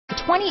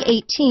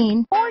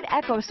2018 Ford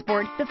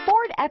EcoSport. The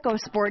Ford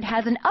EcoSport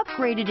has an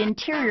upgraded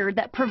interior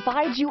that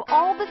provides you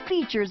all the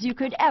features you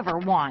could ever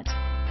want.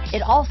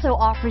 It also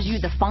offers you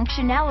the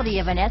functionality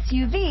of an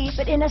SUV,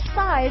 but in a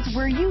size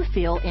where you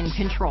feel in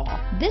control.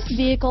 This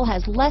vehicle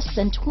has less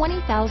than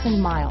 20,000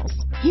 miles.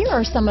 Here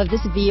are some of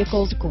this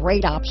vehicle's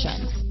great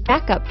options: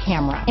 backup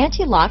camera,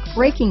 anti-lock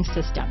braking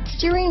system,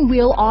 steering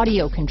wheel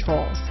audio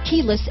controls,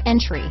 keyless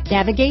entry,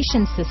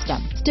 navigation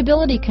system,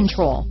 stability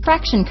control,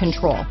 traction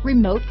control,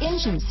 remote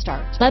engine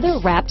start,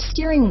 leather-wrapped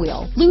steering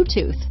wheel,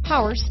 Bluetooth,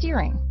 power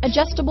steering,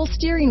 adjustable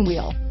steering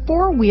wheel,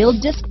 four-wheel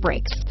disc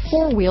brakes,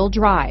 four-wheel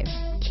drive,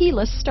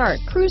 keyless start,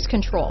 cruise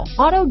control,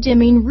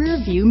 auto-dimming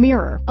rear-view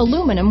mirror,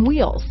 aluminum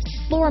wheels,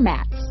 floor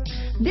mats.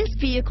 This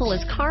vehicle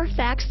is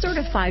Carfax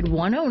certified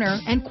one owner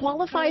and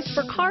qualifies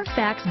for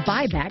Carfax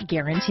buyback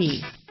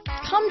guarantee.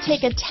 Come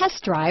take a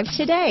test drive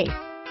today.